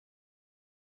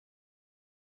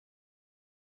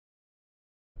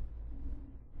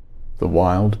The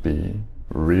wild bee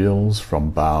reels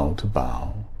from bough to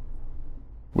bough,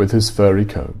 with his furry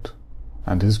coat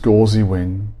and his gauzy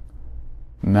wing,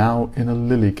 now in a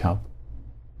lily cup,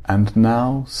 and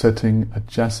now setting a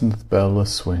jacinth bell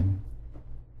a-swing,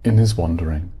 in his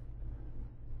wandering.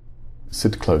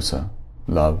 Sit closer,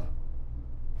 love,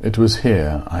 it was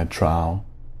here, I trow,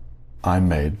 I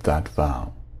made that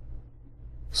vow,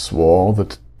 swore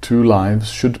that 2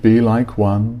 lives should be like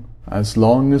one, as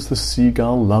long as the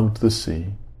sea-gull loved the sea,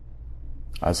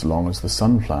 as long as the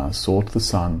sunflower sought the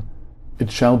sun.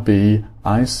 It shall be,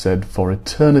 I said, for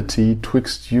eternity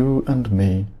 'twixt you and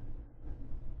me.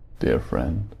 Dear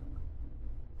friend,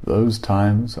 those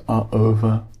times are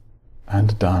over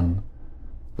and done.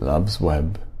 Love's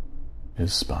web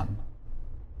is spun.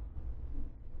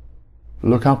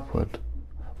 Look upward,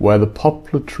 where the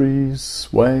poplar trees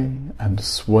sway and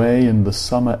sway in the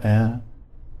summer air.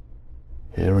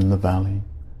 Here in the valley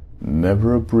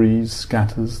never a breeze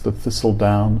scatters the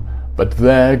thistledown, but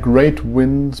there great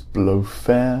winds blow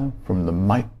fair from the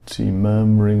mighty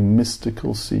murmuring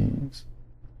mystical seas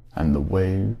and the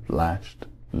wave-lashed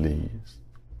leas.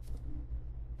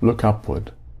 Look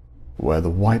upward, where the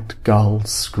white gull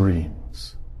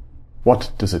screams.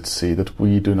 What does it see that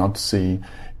we do not see?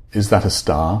 Is that a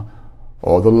star,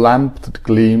 or the lamp that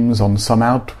gleams on some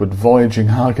outward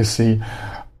voyaging argosy?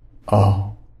 Oh,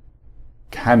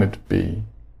 can it be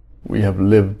we have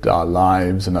lived our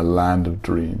lives in a land of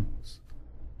dreams?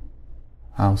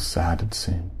 How sad it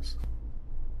seems.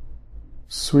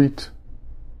 Sweet,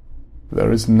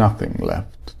 there is nothing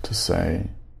left to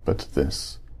say but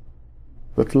this,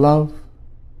 that love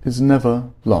is never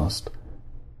lost.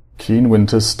 Keen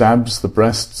winter stabs the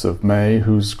breasts of May,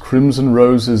 whose crimson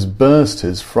roses burst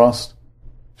his frost.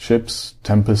 Ships,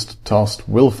 tempest-tossed,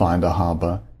 will find a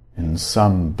harbour in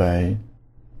some bay,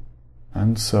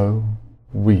 and so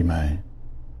we may.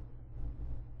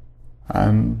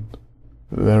 And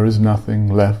there is nothing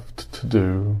left to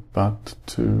do but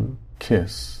to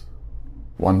kiss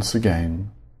once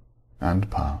again and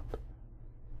part.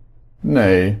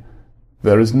 Nay,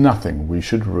 there is nothing we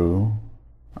should rue.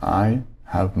 I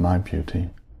have my beauty,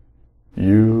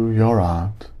 you your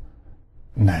art.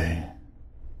 Nay,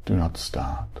 do not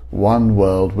start. One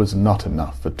world was not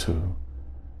enough for 2,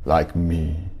 like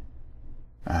me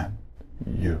and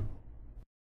you.